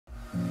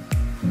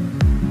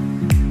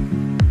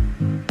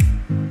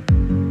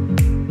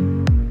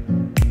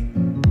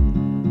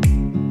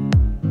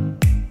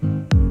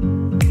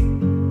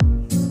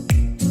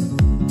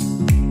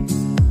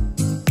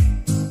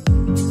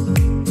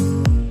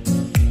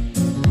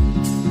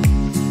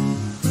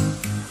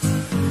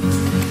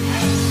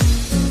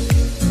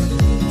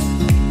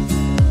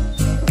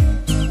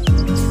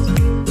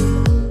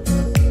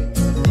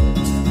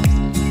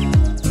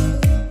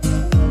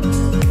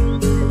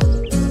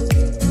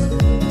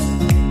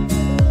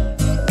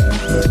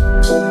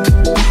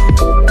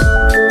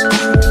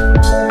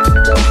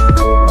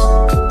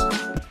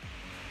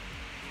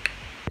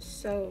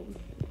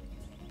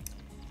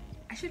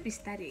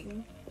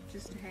talking,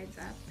 just a heads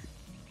up.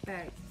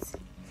 But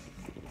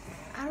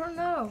I don't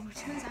know,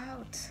 turns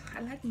out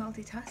I like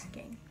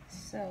multitasking,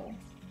 so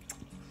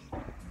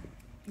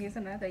here's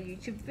another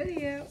YouTube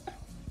video.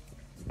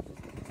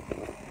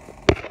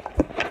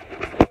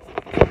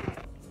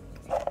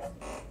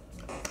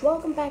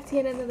 Welcome back to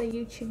another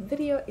YouTube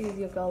video. It is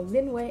your girl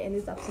LYNN WAY, and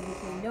there's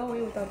absolutely no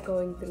way without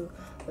going through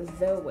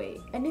the way.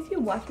 And if you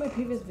watched my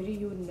previous video,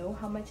 you would know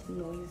how much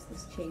noise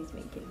this chair is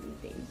making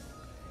these days.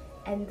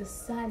 And the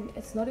sun,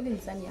 it's not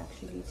even sunny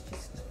actually, it's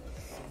just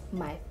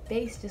my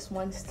face just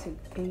wants to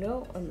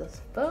glow on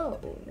this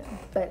phone.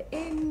 But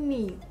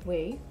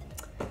anyway,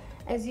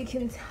 as you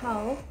can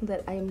tell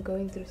that I am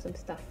going through some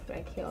stuff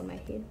right here on my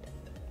head.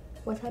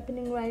 What's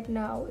happening right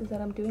now is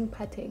that I'm doing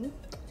putting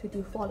to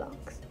do faux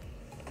locs.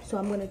 So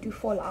I'm gonna do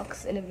faux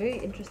locs in a very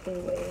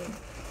interesting way.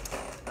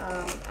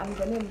 I'm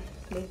gonna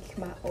make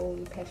my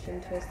own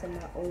passion twist and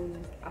my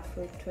own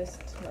afro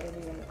twist, whatever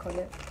you wanna call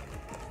it,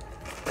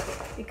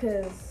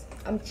 because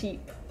I'm cheap.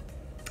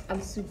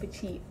 I'm super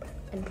cheap,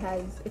 and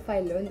plus if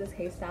I learn this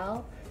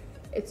hairstyle,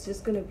 it's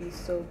just gonna be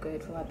so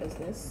good for my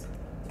business.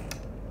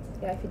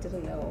 Yeah, if you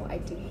didn't know, I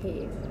do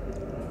hair.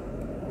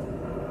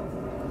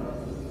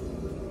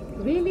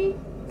 Really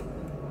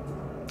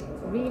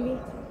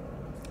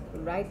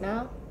right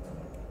now.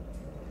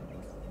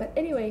 But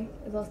anyway,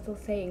 as I was still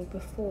saying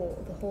before,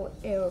 the whole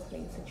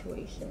aeroplane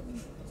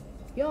situation,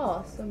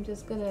 yeah, so I'm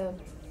just gonna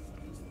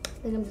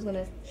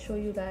show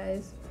you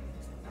guys,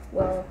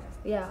 well,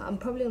 yeah, I'm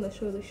probably gonna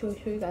show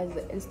you guys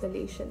the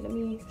installation. Let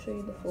me show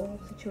you the full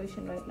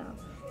situation right now,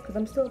 because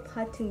I'm still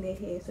parting their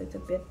hair, so it's a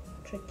bit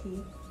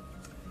tricky.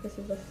 This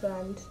is the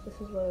front, this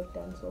is what I've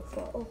done so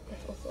far. Oh,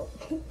 that's also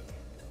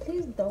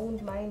please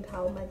don't mind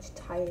how much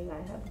tying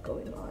I have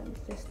going on.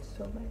 It's just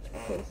so much,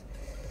 because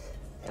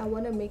I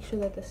want to make sure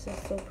that this is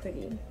so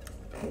pretty,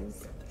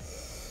 because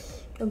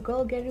a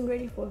girl getting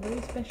ready for a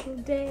very special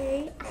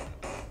day.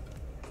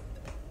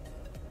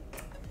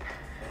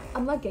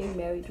 I'm not getting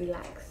married,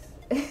 relax.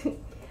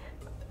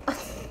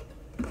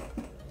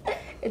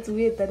 It's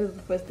weird, that is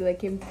the first thing that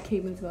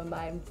came into my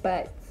mind.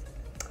 But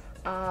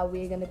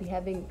we're gonna be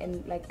having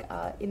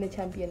inner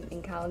champion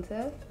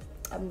encounter.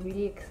 I'm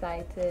really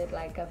excited.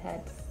 Like, I've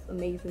had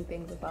amazing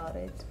things about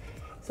it.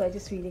 So I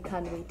just really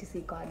can't wait to see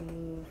God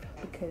move,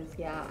 because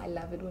yeah, I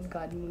love it when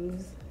God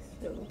moves.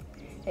 So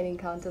an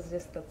encounter is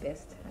just the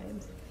best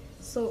times.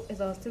 So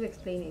as I was still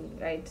explaining,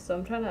 right, so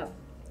I'm trying to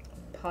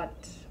part,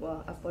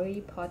 well, I've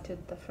already parted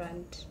the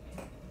front,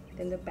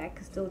 then the back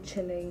is still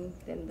chilling,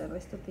 then the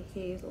rest of the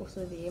hair is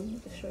also there. Let me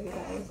just show you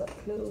guys up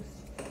close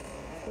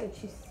so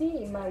that you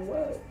see my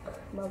work.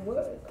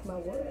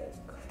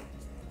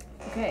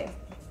 Okay,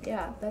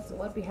 yeah, that's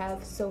what we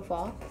have so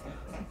far.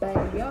 But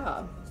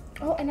yeah,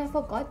 oh, and I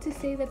forgot to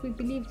say that we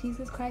believe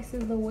Jesus Christ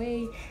is the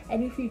way.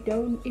 And if you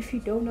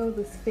don't know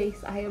this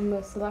face, I am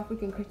a South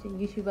African Christian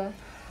YouTuber.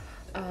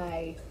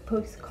 I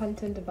post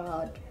content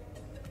about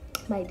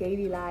my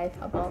daily life,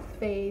 about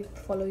faith,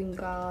 following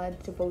God,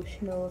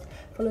 devotionals.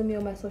 Follow me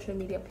on my social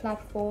media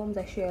platforms.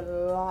 I share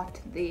a lot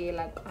there.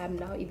 Like, I'm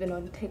now even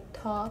on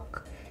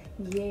TikTok.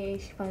 Yay,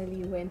 she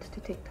finally went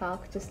to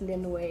TikTok. Just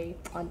LYNN WAY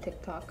on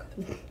TikTok.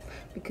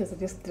 Because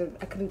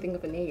I couldn't think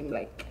of a name,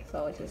 like,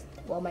 so I just,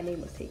 well, my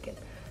name was taken,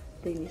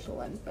 the initial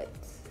one. But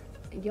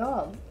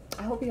yeah,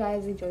 I hope you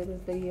guys enjoyed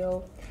this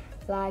video.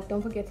 Like,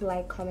 don't forget to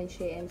like, comment,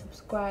 share, and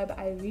subscribe.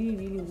 I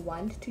really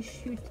want to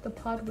shoot the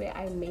part where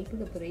I make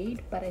the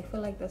braid, but I feel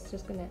like that's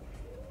just gonna,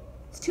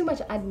 it's too much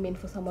admin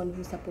for someone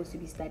who's supposed to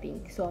be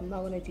studying, so I'm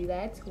not gonna do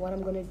that. What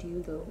I'm gonna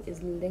do though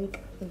is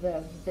link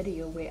the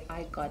video where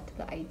I got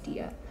the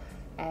idea.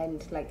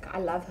 And like, I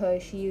love her,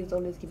 she is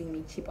always giving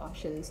me cheap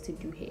options to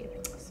do hair.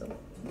 So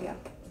yeah,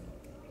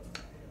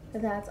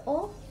 that's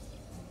all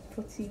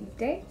for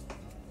today.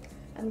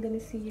 I'm gonna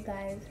see you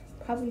guys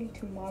probably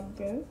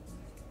tomorrow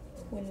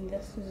when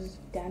this is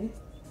done,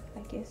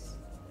 I guess.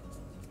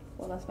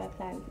 Well, that's my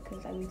plan,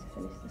 because I need to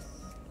finish this.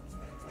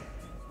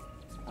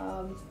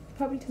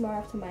 Probably tomorrow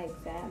after my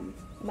exam,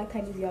 my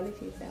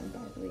kinesiology exam, by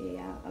the way.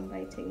 Yeah, I'm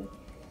writing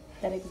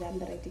that exam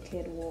that I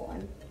declared war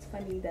on. It's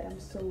funny that I'm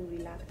so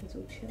relaxed and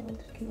so chilled.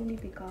 It can only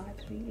be God,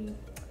 really.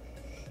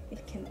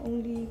 It can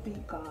only be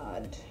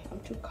God. I'm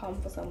too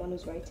calm for someone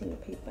who's writing a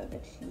paper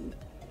that she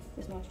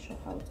is not sure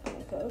how it's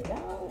gonna go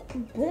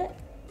down. But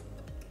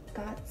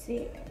God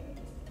said,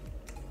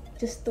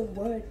 just the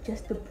word,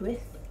 just the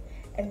breath,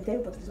 and there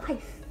was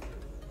life.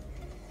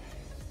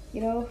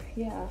 You know,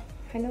 yeah,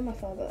 I know my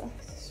father,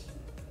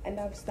 and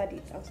I've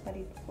studied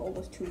for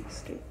almost 2 weeks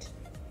straight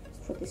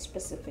for this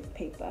specific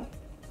paper.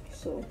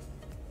 So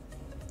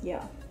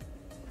yeah,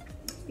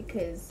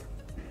 because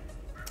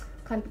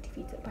can't be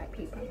defeated by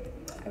paper.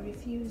 I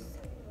refuse.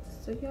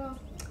 So yeah,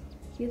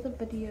 here's a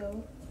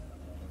video.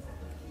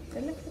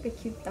 That looks like a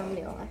cute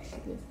thumbnail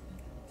actually.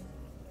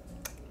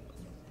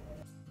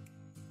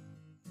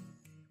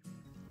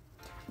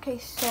 Okay,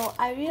 so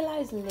I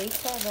realized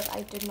later that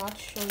I did not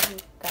show you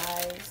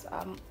guys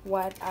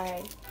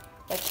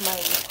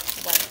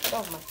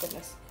oh my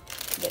goodness,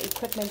 the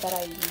equipment that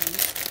I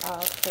use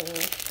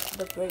for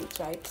the braids,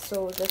 right?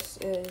 So this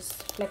is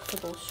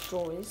flexible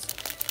straws.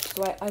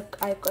 So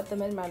I got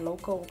them in my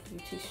local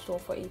beauty store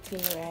for 18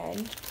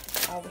 rand,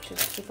 which is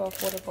super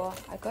affordable.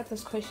 I got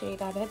this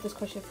crocheted. I've had this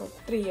crochet for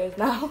 3 years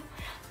now.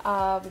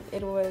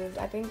 It was,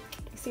 I think,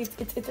 see,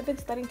 it's a bit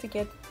starting to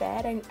get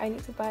bad. I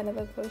need to buy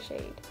another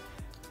crocheted.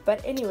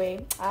 But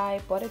anyway,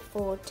 I bought it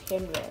for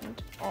 10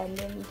 rand, and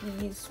then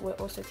these were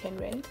also 10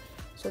 rand.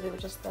 So they were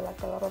just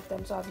like a lot of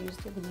them, so I've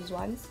used these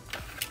ones.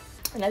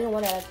 And I didn't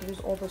want to like use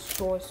all the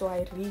straws, so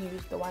I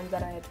reused the ones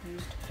that I had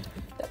used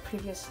the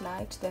previous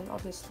night. Then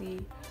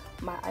obviously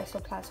my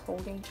Isoclast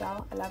holding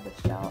gel. I love this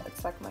gel.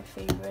 It's like my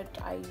favorite.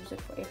 I use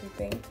it for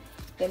everything.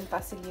 Then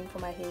Vaseline for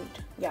my head.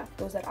 Yeah,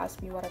 those that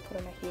ask me what I put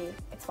on my hair,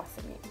 it's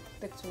Vaseline.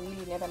 It's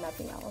really never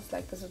nothing else.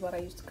 Like, this is what I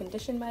use to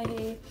condition my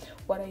hair,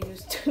 what I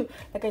use to,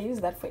 like, I use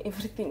that for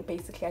everything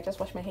basically. I just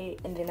wash my hair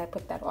and then I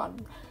put that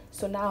on.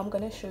 So now I'm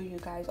gonna show you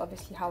guys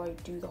obviously how I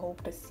do the whole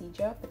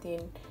procedure, but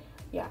then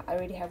yeah, I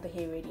already have the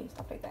hair ready and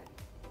stuff like that.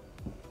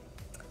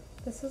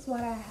 This is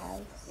what I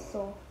have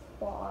so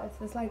far. It's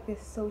just like, they're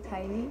so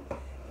tiny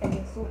and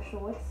they're so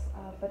short,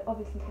 but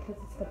obviously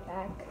because it's the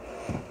back,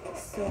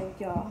 so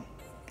yeah.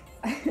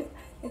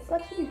 It's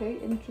actually very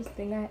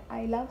interesting.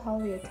 I love how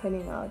they're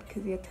turning out,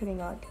 because they're turning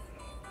out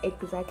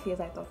exactly as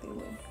I thought they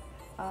would.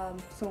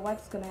 So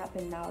what's gonna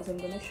happen now is I'm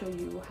gonna show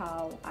you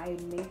how I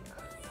make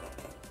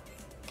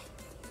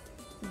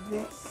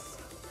this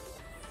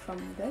from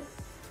this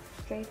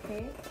straight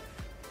hair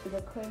to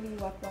the curly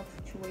wet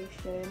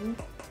situation.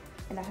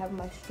 And I have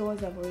my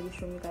straws. I've already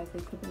shown you guys the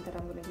equipment that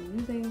I'm going to be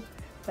using.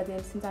 But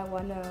then since I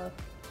want to,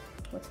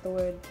 what's the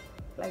word,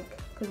 like,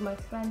 because my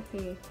strand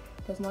hair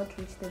does not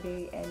reach the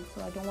very end,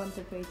 so I don't want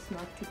the braids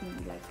not to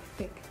be like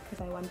thick,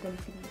 because I want them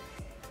to be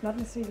not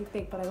necessarily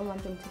thick, but I don't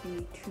want them to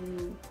be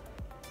too,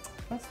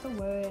 what's the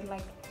word,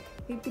 like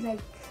maybe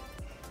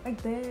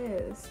like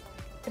this.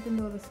 Even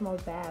though it's small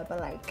bad, but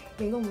like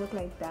they don't look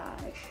like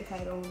that if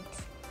I don't,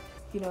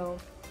 you know,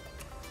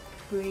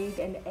 braid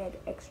and add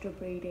extra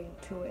braiding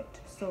to it.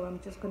 So I'm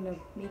just gonna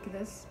make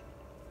this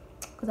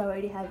because I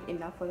already have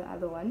enough for the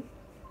other one,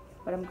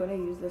 but I'm gonna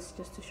use this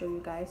just to show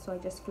you guys. So I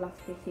just fluff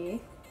the hair.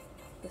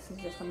 This is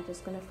just, I'm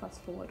just gonna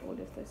fast forward all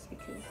of this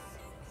because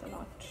there's a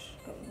lot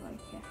going on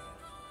here.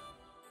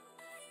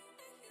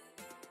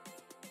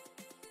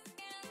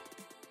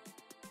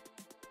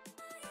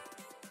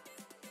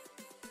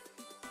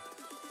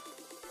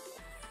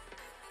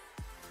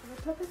 For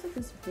the purpose of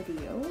this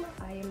video,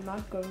 I am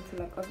not going to,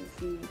 like,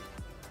 obviously,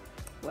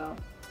 well,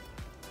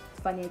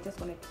 it's funny, I just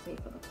wanted to say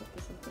for the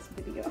purpose of this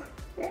video.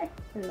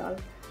 Lol.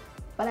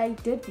 But I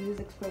did use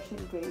expression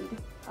braid.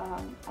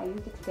 I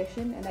used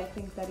expression, and I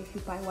think that if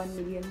you buy 1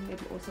 million,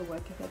 it will also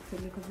work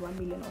effectively, because 1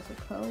 million also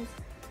curls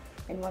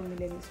and 1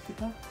 million is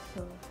cheaper.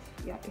 So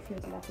yeah, if you're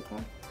in South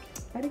Africa.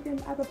 But if you're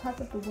in other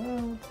parts of the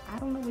world, I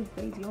don't know which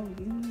braids y'all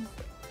use,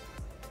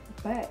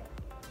 but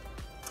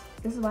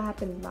this is what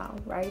happens now,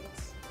 right?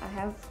 I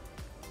have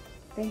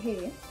the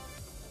hair,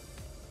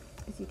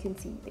 as you can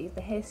see, there's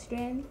the hair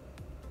strand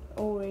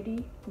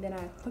already. Then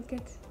I hook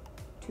it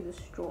to the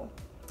straw.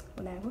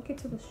 When I hook it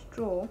to the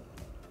straw,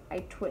 I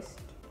twist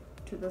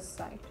to this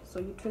side. So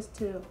you twist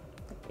to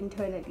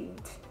internally.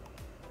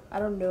 I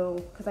don't know,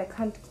 because I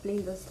can't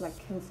explain this like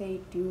and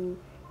say do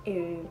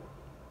a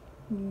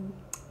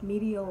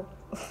medial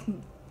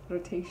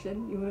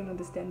rotation. You wouldn't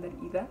understand that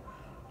either.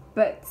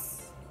 But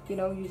you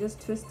know, you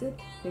just twist it,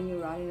 then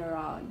you run it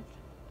around,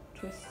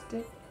 twist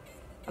it.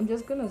 I'm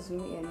just gonna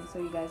zoom in so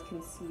you guys can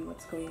see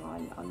what's going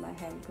on my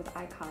hand, because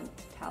I can't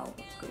tell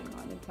what's going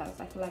on. And plus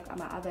I feel like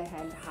my other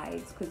hand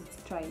hides because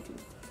it's trying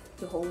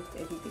to hold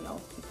everything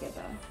else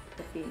together.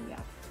 But then yeah,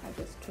 I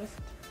just twist.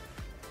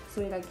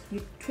 So like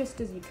you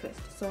twist as you twist.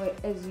 So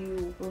as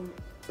you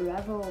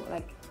ravel,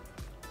 like,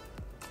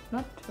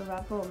 not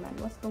ravel, man,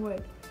 what's the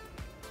word?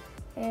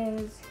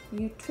 As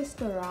you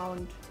twist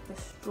around the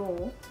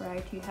straw,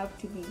 right, you have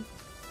to be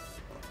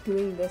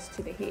doing this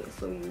to the hair.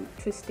 So you're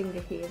twisting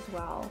the hair as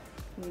well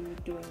when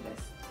you're doing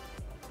this.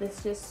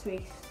 This just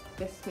makes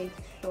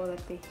sure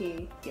that the hair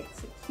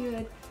gets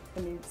secured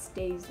and then it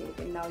stays there.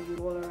 Then now you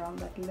roll around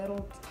that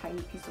little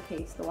tiny piece of hair.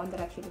 It's the one that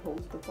actually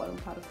holds the bottom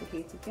part of the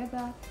hair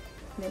together.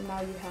 And then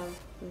now you have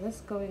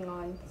this going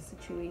on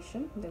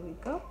situation. There we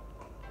go.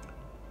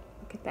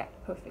 Look at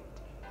that, perfect.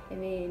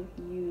 And then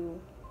you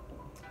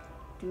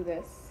do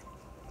this.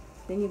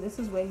 Then this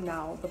is where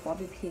now the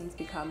bobby pins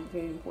become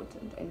very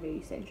important and very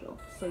essential.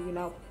 So you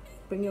now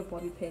bring your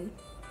bobby pin,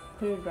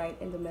 put it right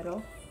in the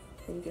middle,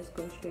 then you just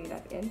go straight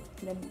up in,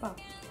 and then wow,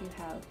 you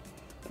have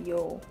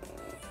your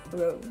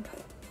robe.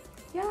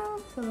 Yeah,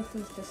 so this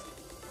is just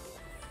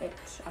it.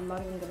 I'm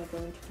not even gonna go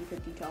into deeper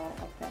detail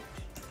of that.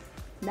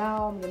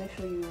 Now I'm gonna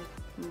show you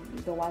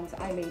the ones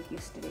I made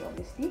yesterday,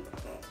 obviously.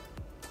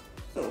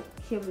 So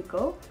here we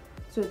go.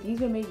 So these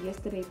were made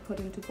yesterday, put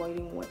into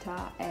boiling water,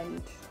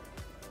 and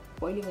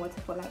boiling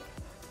water for like,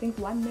 I think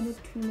 1 minute,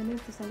 2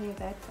 minutes or something like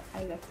that.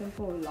 I left them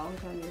for a long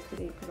time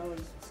yesterday because I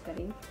was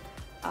studying.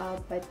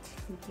 But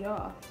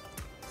yeah,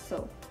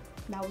 so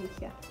now we're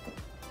here.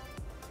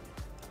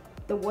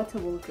 The water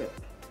will drip,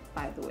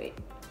 by the way.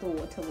 The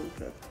water will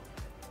drip.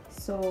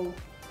 So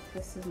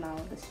this is now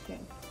the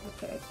string.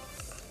 Okay,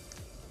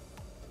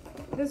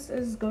 this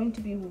is going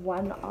to be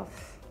one of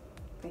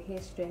the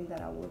hair strand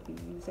that I will be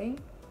using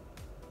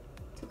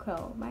to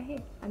curl my hair.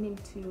 I mean,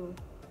 to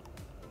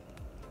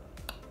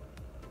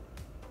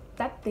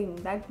that thing,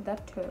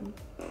 that term.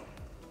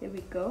 There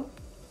we go.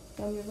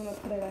 So I'm just gonna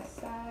put it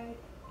aside,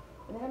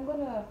 and then I'm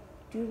gonna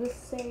do the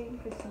same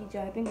procedure.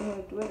 I think I'm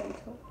gonna do it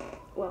until,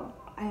 well,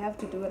 I have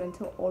to do it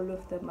until all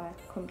of them are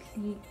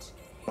complete,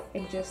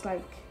 and just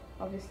like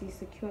obviously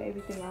secure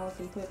everything else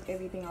and put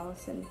everything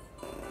else in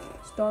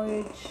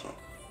storage.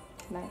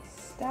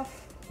 Nice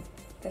stuff.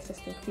 That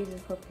just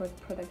increases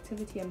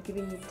productivity. I'm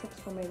giving you tips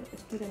from a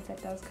student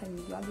that does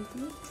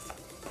kinesiology,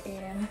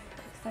 and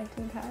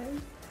exciting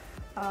times.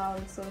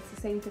 So it's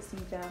the same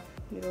procedure.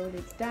 You roll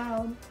it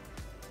down,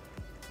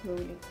 roll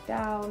it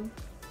down.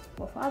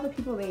 Well, for other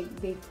people,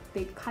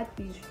 they cut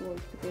these short,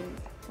 but then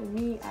for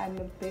me, I'm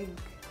a big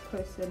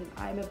person.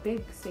 I'm a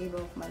big saver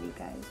of money,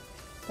 guys.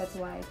 That's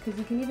why, because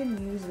you can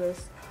even use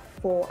this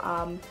for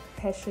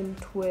passion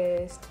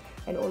twist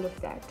and all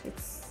of that.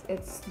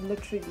 It's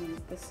literally,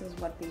 this is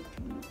what they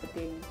do, but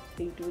then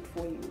they do it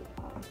for you.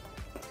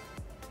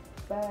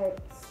 But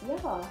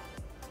yeah,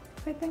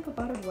 if I think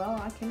about it, well,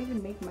 I can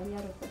even make money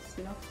out of this,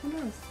 you know, who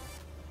knows.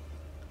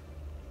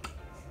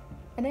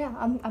 And yeah,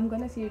 I'm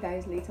gonna see you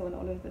guys later when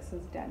all of this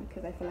is done,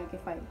 because I feel like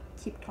if I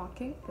keep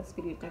talking, this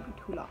video is gonna be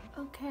too long.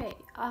 Okay,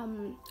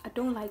 I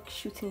don't like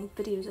shooting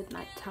videos at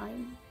night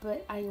time,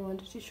 but I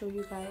wanted to show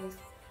you guys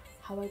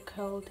how I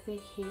curled the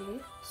hair.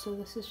 So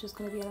this is just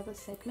gonna be another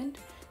segment.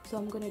 So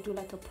I'm gonna do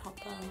like a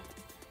proper,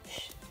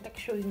 like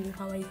showing you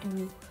how I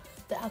do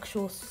the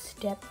actual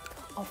step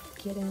of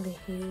getting the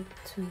hair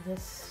to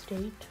this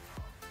state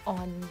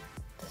on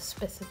the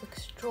specific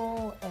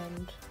straw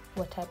and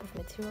what type of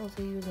materials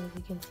I use. And as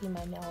you can see,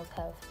 my nails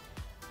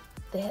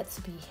they had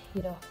to be,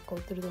 you know, go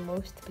through the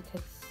most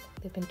because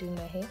they've been doing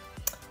my hair.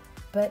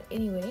 But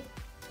anyway,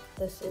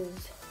 this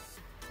is,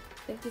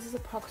 I think this is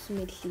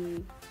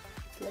approximately,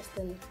 it's less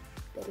than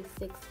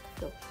 36,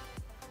 so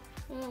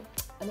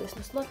and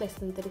it's not less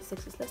than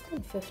 36, it's less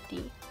than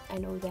 50. I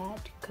know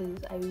that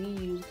because I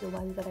reused the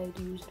ones that I'd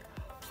used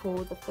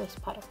for the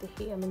first part of the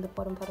hair. I mean the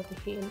bottom part of the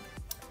hair.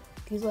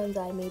 These ones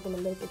I made them a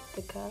little bit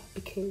thicker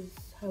because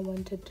I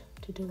wanted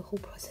to do the whole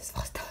process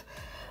faster.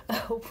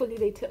 Hopefully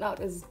they turn out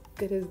as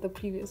good as the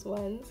previous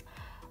ones.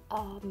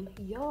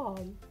 Yeah,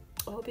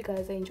 I hope you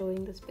guys are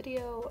enjoying this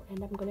video,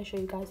 and I'm going to show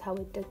you guys how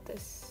I did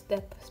this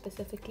step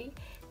specifically,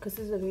 because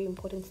this is a very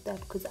important step,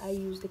 because I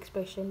used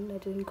expression. I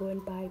didn't go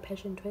and buy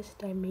passion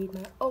twist. I made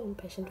my own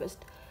passion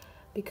twist,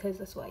 because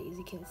that's why, as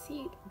you can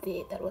see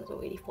there, that was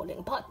already falling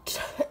apart.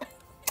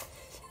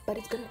 But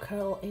it's gonna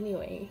curl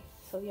anyway,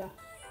 so yeah.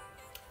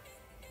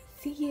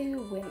 See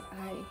you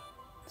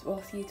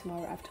see you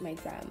tomorrow after my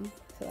exam,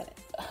 so that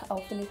I'll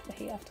finish the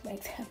hair after my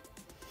exam.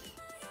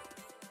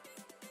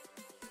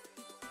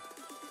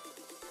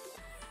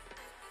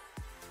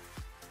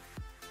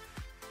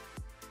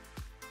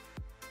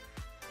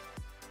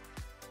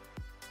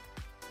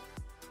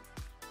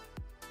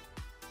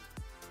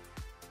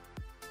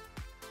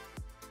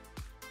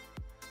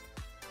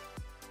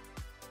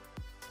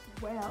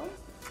 Well,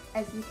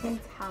 as you can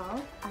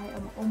tell, I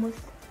am almost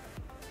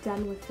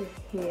done with the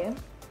hair.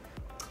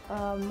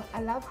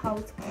 I love how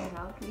it's coming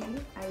out, really.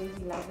 I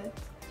really love it.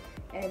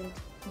 And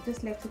I'm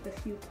just left with a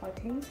few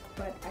pottings,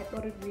 but I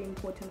thought it really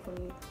important for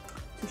me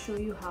to show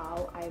you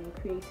how I'm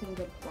creating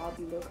the bob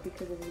look,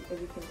 because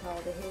as you can tell,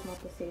 the hair is not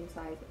the same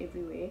size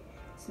everywhere.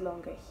 It's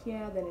longer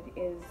here than it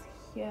is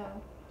here,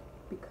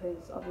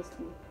 because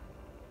obviously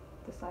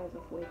the size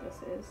of where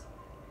this is.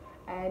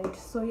 And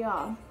so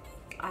yeah,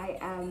 I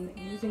am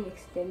using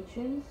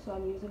extensions, so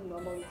I'm using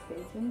normal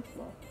extensions.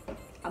 Well,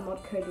 I'm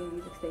not curling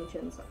these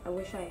extensions. I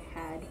wish I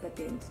had, but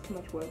then it's too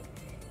much work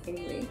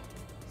anyway.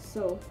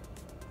 So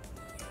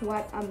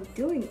what I'm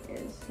doing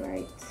is,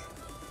 right,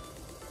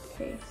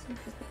 okay, so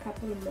just a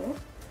couple more.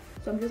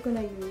 So I'm just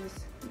gonna use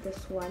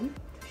this one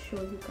to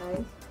show you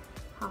guys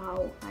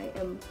how I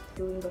am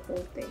doing the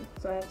whole thing.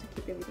 So I have to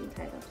keep everything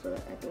tied up so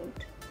that I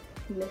don't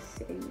miss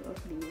any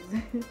of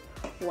these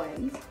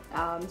ones,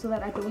 so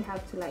that I don't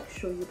have to like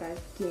show you guys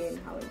again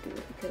how I do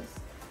it, because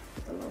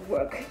it's a lot of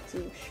work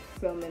to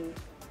film and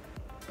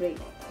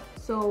braid.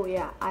 So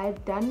yeah,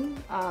 I've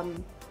done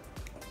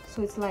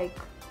so it's like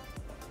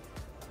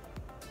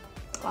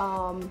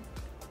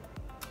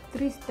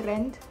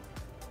 3-strand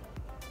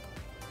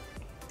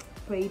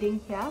braiding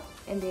here,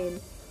 and then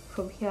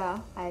from here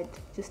I'd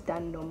just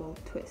done normal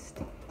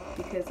twist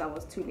because I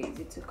was too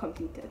lazy to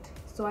complete it.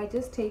 So I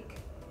just take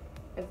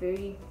a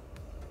very,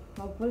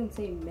 I wouldn't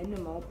say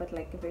minimal, but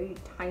like a very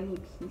tiny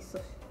piece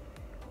of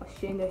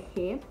strand of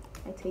hair.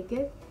 I take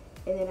it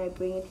and then I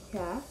bring it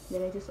here,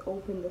 then I just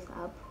open this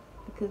up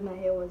because my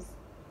hair was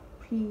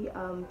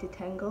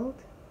detangled.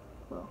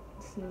 Well,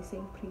 it's me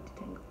saying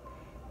pre-detangled.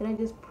 Then I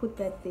just put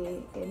that there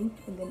in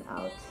and then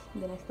out,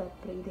 and then I start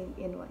braiding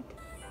inward.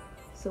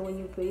 So when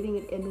you're braiding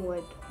it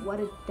inward, what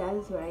it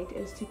does, right,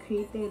 is to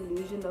create the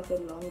illusion of a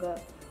longer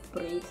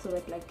braid, so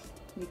that like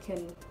you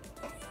can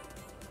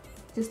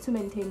just to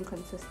maintain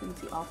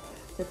consistency of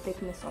the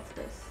thickness of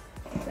this,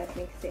 if that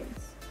makes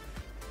sense.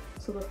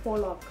 So the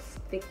faux locs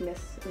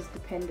thickness is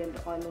dependent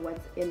on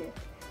what's in it.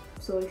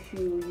 So if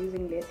you're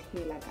using less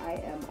hair like I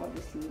am,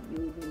 obviously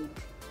you need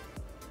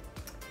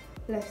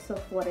less of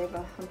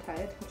whatever. I'm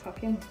tired, I'm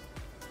talking.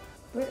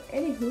 But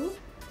anywho,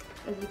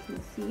 as you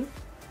can see,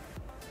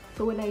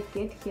 so when I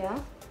get here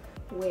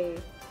where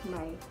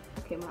my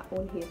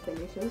own hair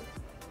finishes,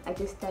 I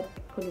just start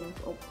pulling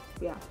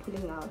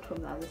out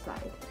from the other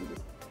side and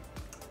just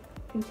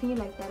continue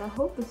like that. I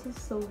hope this is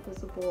so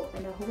visible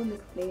and I hope I'm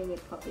explaining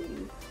it properly,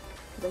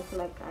 because I feel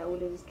like I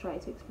always try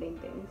to explain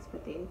things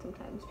but then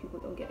sometimes people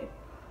don't get it.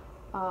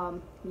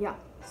 Yeah,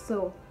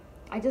 so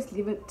I just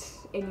leave it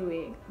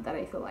anyway that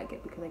I feel like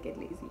it because I get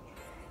lazy.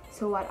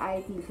 So what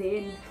I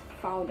then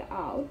found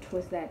out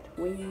was that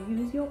when you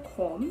use your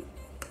comb,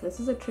 this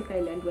is a trick I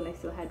learned when I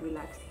still had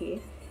relaxed hair,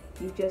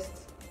 you just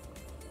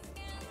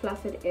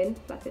fluff it in.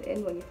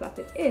 When you fluff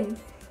it in,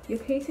 you're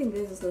creating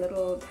these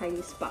little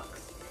tiny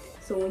sparks.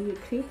 So when you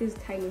create these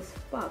tiny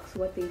sparks,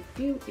 what they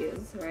do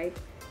is, right,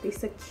 they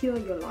secure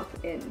your lock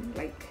in.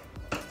 Like,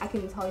 I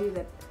can tell you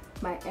that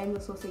my end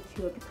was so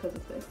secure because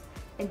of this,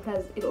 and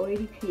plus it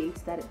already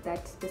creates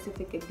that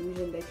specific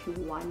illusion that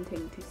you're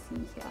wanting to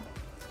see here.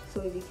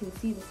 So as you can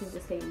see, this is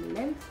the same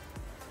length.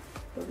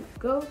 There we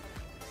go.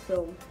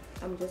 So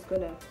I'm just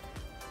gonna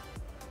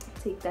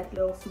take that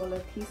little smaller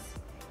piece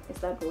and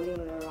start rolling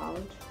it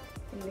around,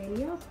 and then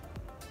yeah,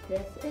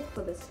 that's it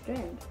for the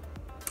strand.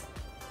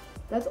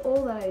 That's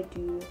all that I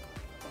do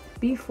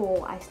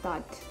before I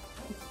start,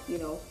 you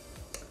know,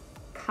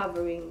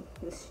 covering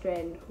the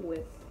strand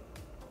with,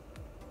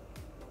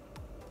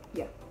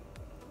 yeah,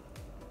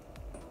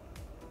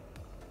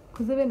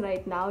 because even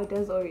right now it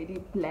does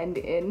already blend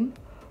in,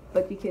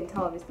 but you can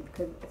tell obviously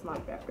because it's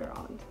not wrapped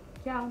around.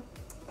 Yeah,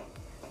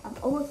 I'm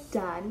almost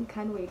done.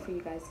 Can't wait for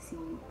you guys to see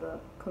the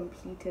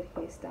completed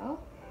hairstyle.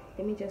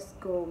 Let me just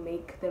go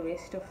make the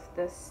rest of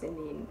this and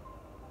then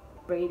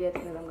braid it,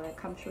 and then I'm gonna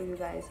come show you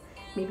guys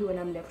maybe when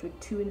I'm left with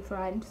two in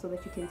front so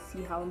that you can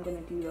see how I'm gonna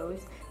do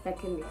those. That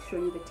can show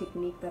you the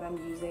technique that I'm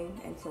using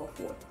and so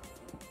forth.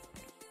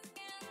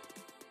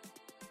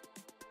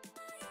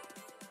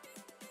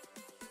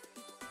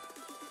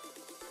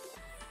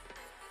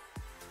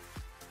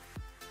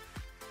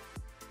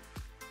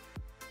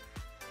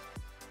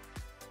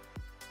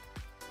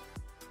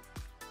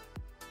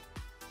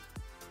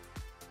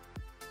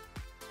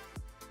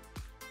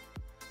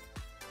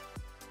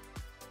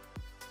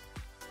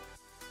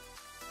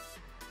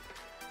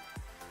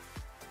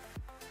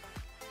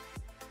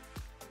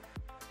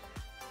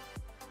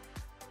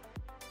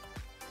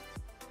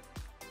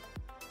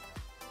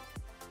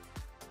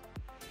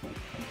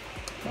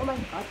 Oh my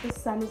god, the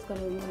sun is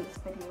gonna ruin this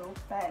video,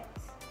 but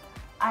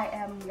I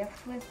am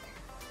left with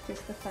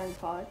just the front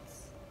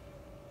parts,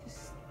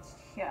 just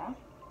here,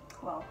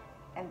 well,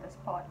 and this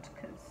part,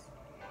 because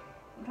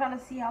I'm trying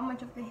to see how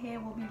much of the hair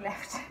will be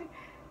left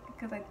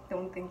because I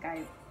don't think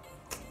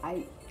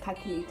I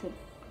calculated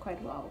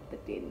quite well.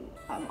 But then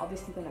I'm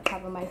obviously gonna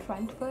cover my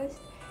front first,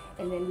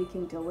 and then we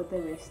can deal with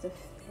the rest of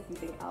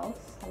everything else.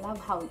 I love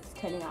how it's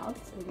turning out.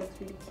 It looks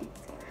really cute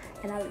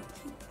and I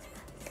look cute.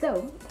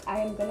 So I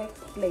am gonna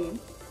explain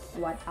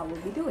what I will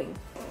be doing.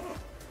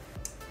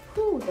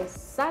 Whew, the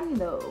sun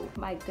though,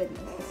 my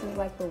goodness, this is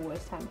like the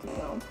worst time to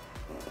film.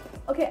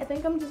 Okay, I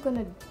think I'm just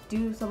gonna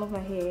do some of my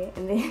hair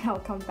and then I'll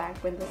come back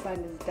when the sun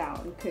is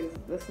down, because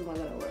this is not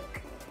gonna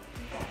work.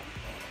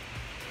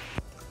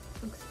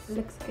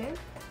 Looks good.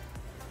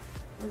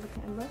 Where's the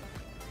camera?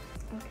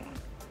 Okay.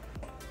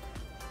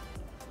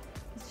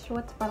 It's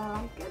short but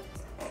I like it.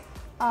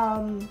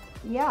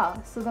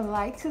 Yeah, so the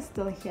light is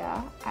still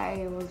here.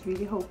 I was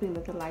really hoping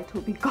that the light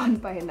will be gone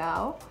by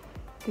now,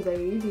 because I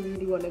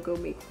really want to go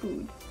make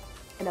food,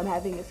 and I'm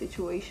having a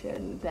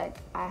situation that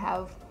I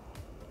have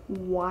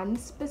one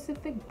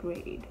specific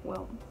braid.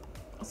 Well,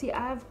 see, I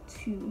have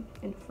two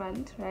in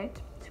front, right?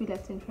 Two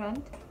left in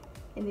front,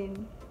 and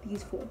then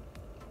these four,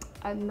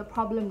 and the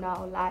problem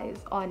now lies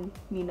on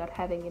me not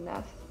having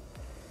enough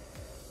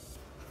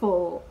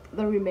for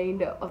the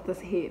remainder of this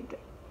head.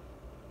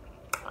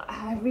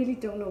 I really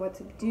don't know what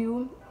to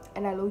do,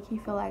 and I low-key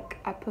feel like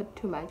I put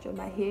too much on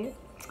my hair.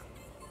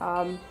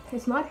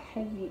 It's not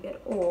heavy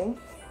at all.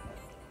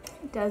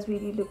 It does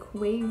really look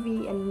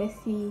wavy and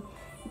messy.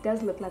 It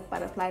does look like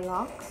butterfly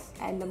locks,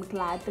 and I'm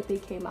glad that they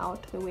came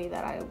out the way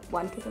that I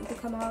wanted them to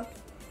come out,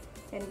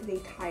 and they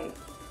tied,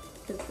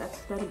 because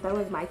that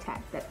was my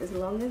tag, that as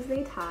long as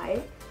they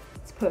tie,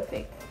 it's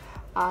perfect.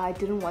 I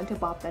didn't want a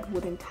bob that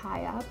wouldn't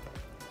tie up,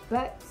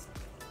 but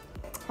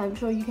I'm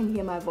sure you can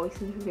hear my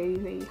voice is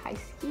very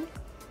husky.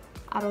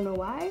 I don't know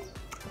why,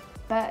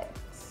 but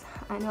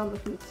I know I'm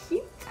looking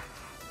cute,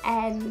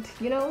 and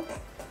you know,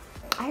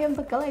 I am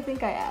the girl I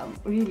think I am.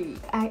 Really,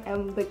 I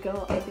am the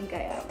girl I think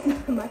I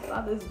am. My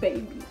father's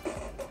baby.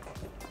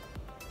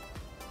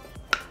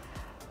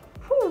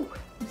 Whew,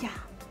 yeah.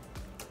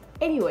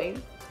 Anyway,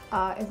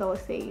 as I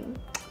was saying,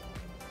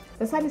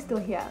 the sun is still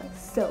here,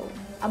 so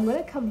I'm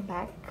gonna come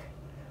back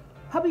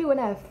probably when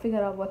I've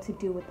figured out what to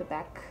do with the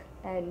back,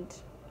 and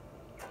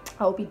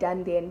I'll be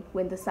done then.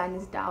 When the sun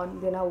is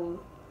down, then I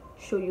will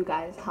show you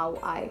guys how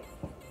I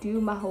do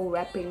my whole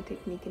wrapping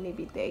technique and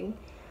everything.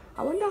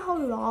 I wonder how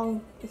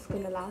long it's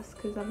gonna last,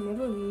 because I've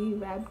never really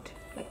wrapped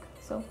like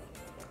so.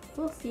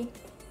 We'll see.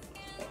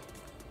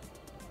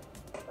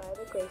 By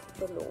the grace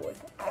of the Lord,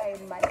 I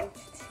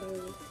managed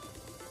to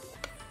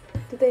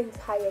do the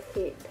entire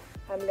head.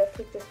 I'm left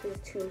with just these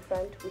two in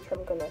front, which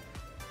I'm gonna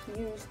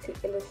use to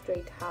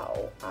illustrate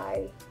how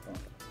I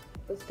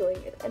was doing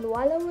it. And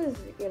while I was,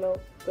 you know,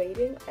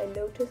 braiding, I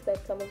noticed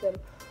that some of them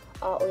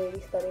are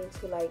already starting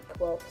to, like,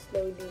 well,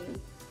 slowly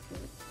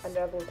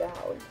unravel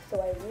down. So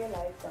I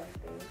realized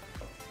something,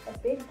 a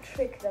big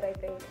trick that I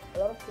think a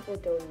lot of people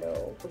don't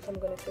know, which I'm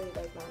going to show you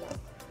guys now.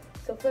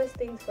 So first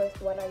things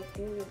first, what I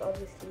do is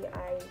obviously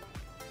I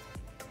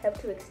have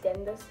to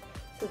extend this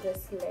to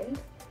this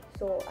length.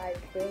 So I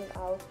bring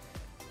out,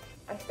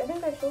 I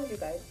think I showed you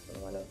guys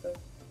in one of the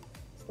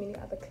many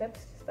other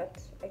clips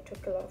that I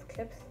took a lot of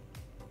clips.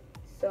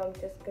 So I'm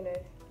just gonna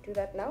do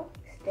that now.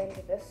 Extend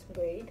this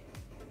braid.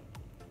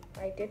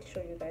 I did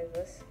show you guys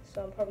this,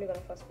 so I'm probably gonna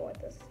fast forward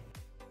this.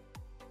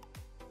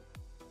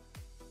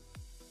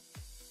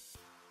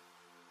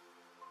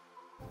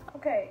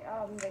 Okay,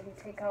 then you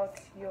take out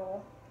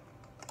your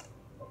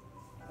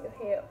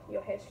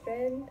hair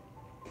strand.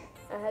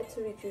 I had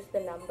to reduce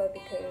the number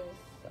because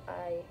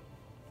I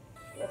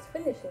was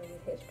finishing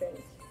these hair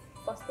strands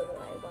faster than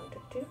I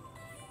wanted to,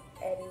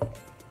 and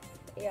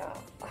yeah,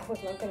 I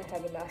was not gonna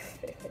have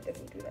enough if I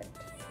didn't do that.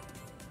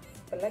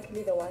 But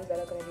luckily the ones that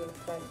are gonna be in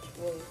front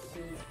will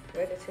be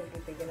relatively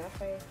big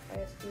enough, I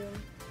assume,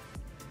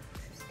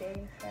 to stay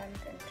in front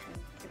and to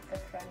keep the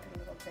front a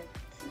little bit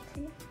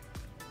cutie.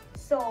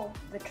 So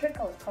the trick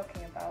I was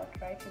talking about,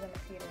 right, you're gonna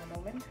see it in a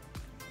moment,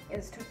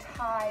 is to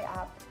tie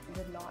up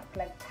the knot,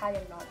 like tie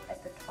a knot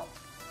at the top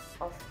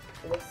of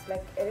this.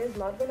 Like, it is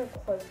not gonna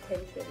cause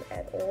tension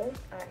at all.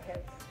 I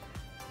have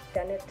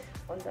done it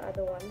on the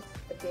other ones,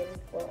 but then,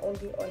 well,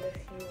 only on a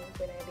few,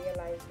 when I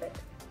realized that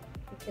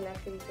you can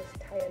actually just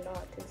tie a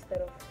knot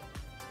instead of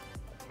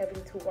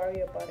having to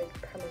worry about it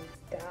coming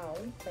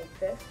down like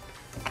this.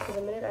 So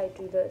the minute I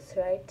do this,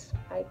 right,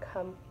 I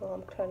come, well,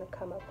 I'm trying to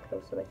come up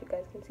close so that you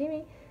guys can see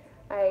me.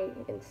 I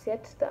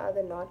insert the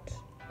other knot,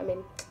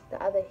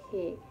 the other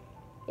hair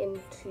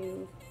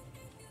into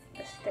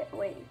the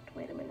wait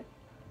a minute.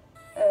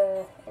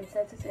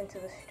 Insert it into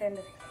the strand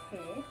of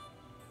hair.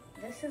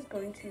 This is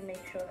going to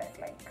make sure that,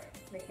 like,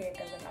 the hair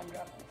doesn't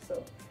unravel.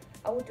 So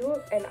I will do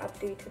an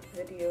updated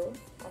video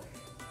of,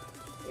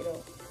 you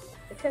know,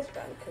 the test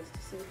run, because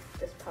to see if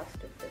this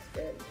passed with this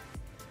good.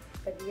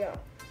 But yeah,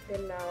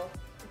 then now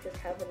you just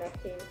have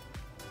enough hair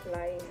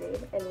lying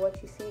there, and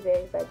what you see there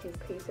is that you've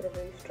created a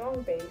very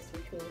strong base,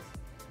 which means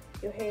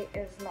your hair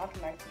is not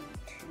likely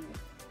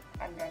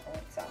to unravel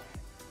itself,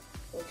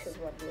 which is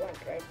what we want,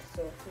 right?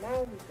 So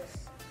now we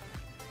just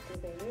do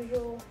the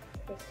usual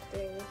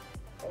twisting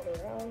all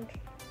around,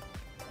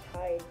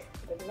 hide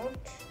the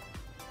knot,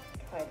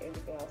 hide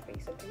everything else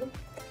basically.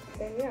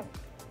 Then yeah,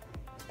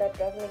 start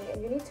raveling,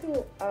 and you need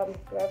to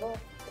ravel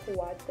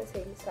towards the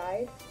same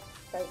side,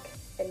 like,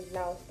 and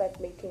now start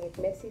making it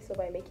messy. So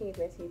by making it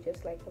messy, you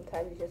just, like,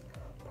 sometimes you just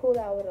pull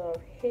out a lot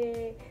of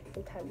hair,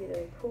 sometimes you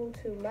don't pull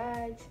too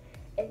much,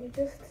 and you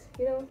just,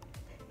 you know,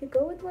 you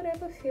go with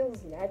whatever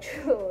feels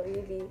natural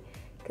really,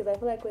 because I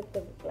feel like with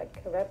the, like,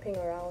 wrapping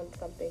around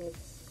something,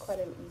 it's quite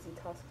an easy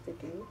task to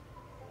do.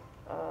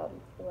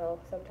 Well,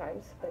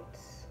 sometimes, but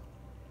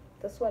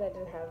this one I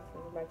didn't have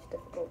much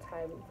difficult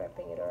time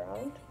wrapping it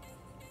around.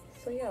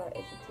 So yeah, as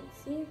you can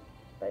see,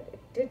 but it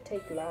did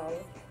take long.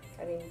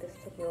 I mean, this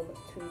took me almost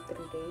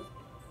 2-3 days,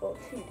 well,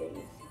 2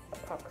 days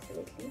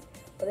approximately.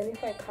 But then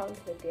if I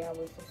count the day I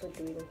was also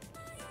doing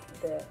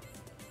the, there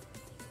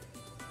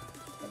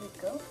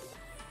we go,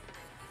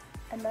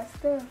 and that's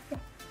the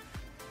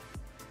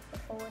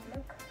forward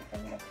look,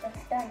 and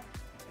that's done.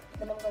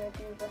 Then I'm gonna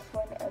do this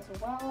one as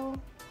well.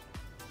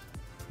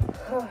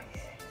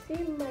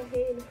 See, my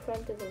hair in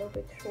front is a little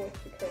bit short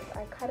because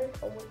I cut it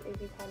almost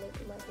every time I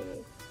do my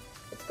hair.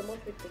 It's the most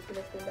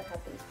ridiculous thing that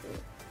happens to me.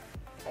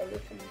 I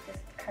literally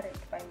just cut it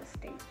by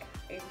mistake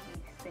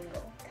every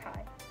single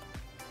time.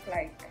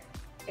 Like,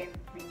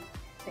 every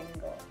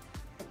single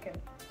freaking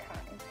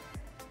time.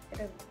 It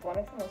is one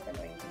of the most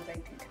annoying things I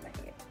do to my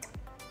hair.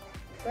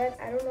 But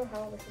I don't know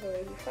how this is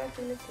already 5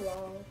 minutes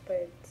long,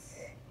 but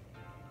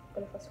I'm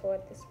gonna fast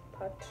forward this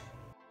part.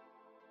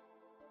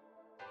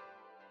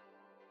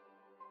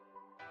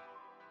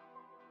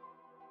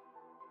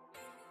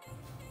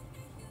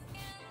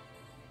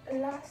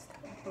 Last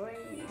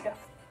braid.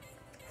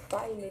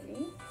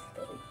 Finally,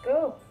 there we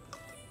go.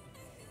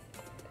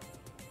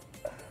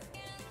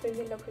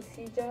 Similar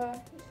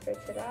procedure,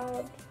 stretch it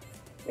out.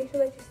 Make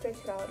sure that you stretch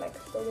it out like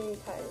so many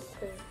times,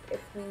 because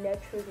it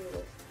naturally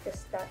will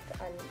just start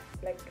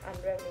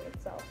unraveling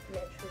itself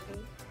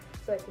naturally,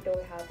 so that you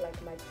don't have like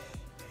much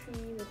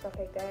trees and stuff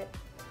like that.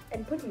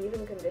 And put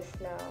leave-in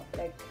conditioner,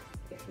 like,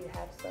 if you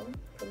have some.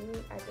 For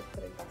me, I just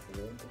put in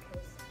Vaseline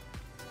because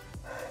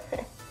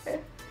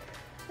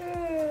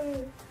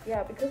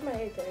yeah, because my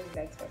hair generally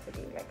likes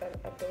Vaseline. Like,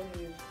 I don't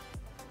use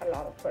a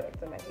lot of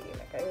products in my hair.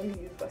 Like I only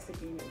use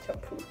Vaseline and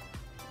shampoo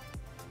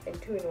and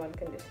 2-in-1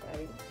 conditioner. I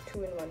mean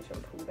 2-in-1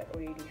 shampoo that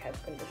already has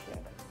conditioner.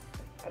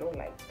 I don't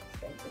like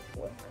expensive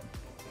work.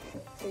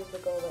 Says the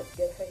girl that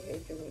did her hair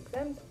during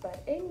exams.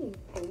 But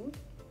anywho,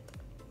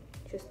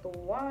 just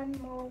one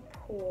more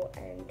pour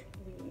and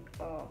we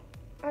are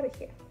out of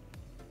here.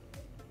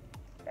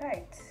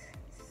 Right,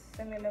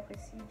 similar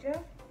procedure.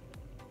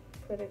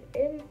 Put it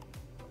in,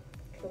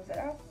 close it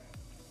up,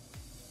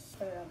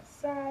 put it on the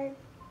side.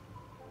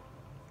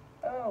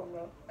 Oh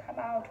no, come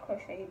out,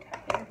 crochet it.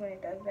 I hate when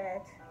it does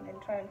that. And then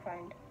try and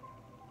find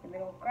the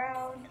middle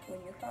ground.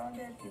 When you found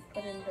it, you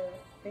put in the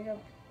bigger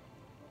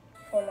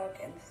forelock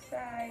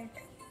inside.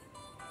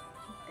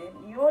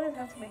 Then you always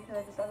have to make sure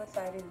that this other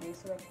side is there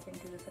so that you can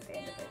do this at the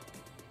end of it.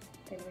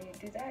 Then when you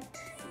do that,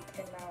 you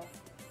can now,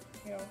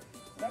 you know,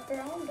 wrap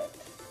around it,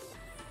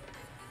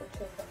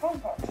 which is the fun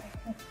part,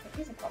 the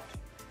easy part.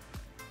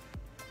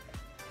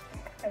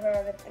 I've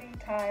run it 3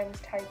 times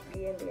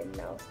tightly and then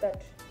now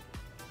start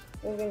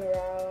moving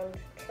around,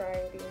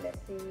 trying, being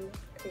messy,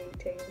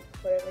 creating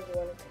whatever you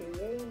want to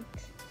create.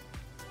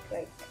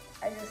 Like,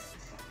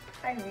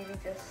 I really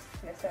just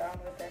mess around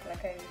with it.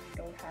 Like, I really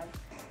don't have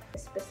a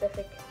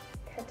specific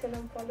pattern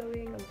I'm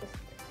following.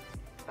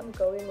 I'm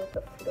going with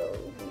the flow,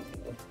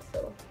 really.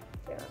 So,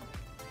 yeah.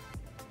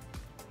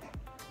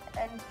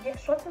 And yeah,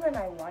 shorter than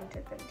I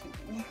wanted them to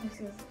be, which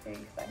is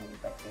very funny,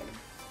 but then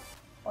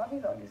Bob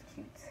is always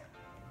cute.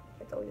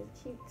 It's always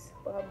cute.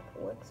 Bob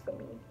works for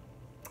me.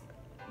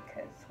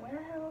 Because,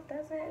 well,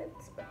 does it?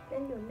 But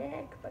then your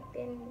neck, but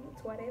then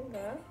it's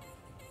whatever.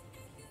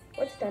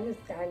 What's done is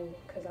done,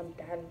 because I'm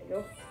done. You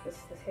know, this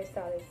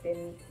hairstyle has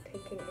been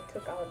it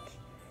took out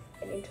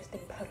an interesting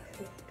part of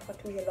me. It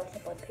taught me a lot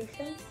about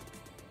patience.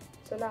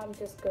 So now I'm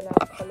just gonna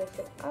polish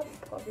it up,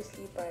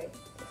 obviously by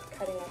just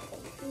cutting out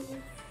some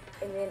trees.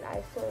 And then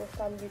I saw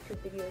some YouTube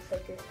videos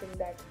suggesting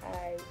that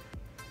I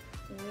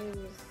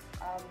use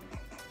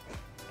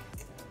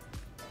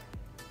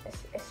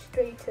a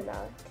straightener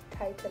to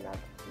tighten up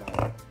my.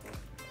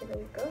 Okay, there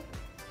we go.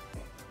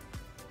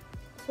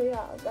 So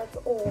yeah, that's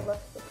all.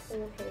 That's the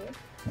full hair.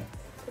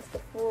 Just the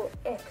full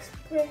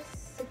express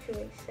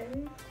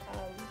situation.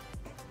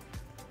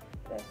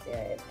 That's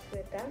it.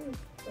 We're done.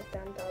 We're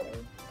done,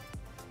 darling.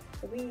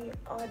 We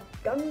are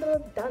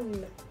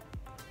done.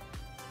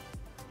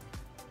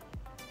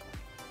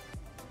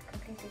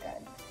 Completely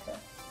done. So,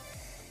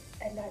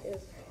 and that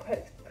is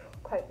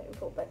quite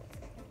painful, but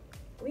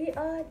we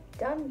are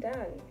done.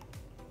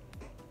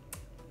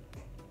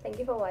 Thank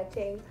you for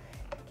watching.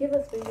 Give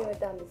this video a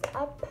thumbs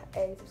up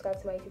and subscribe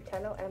to my YouTube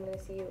channel. I'm going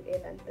to see you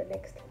in the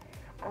next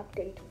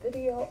update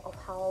video of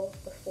how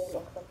the 4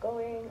 locks are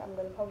going. I'm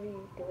going to probably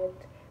do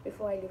it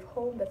before I leave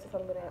home. That's if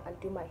I'm going to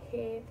undo my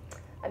hair.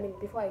 I mean,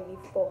 before I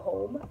leave for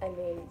home. And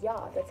then,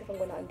 yeah, that's if I'm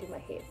going to undo my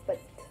hair. But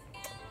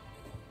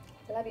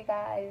I love you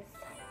guys.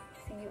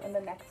 See you in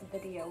the next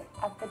video.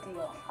 A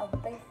video.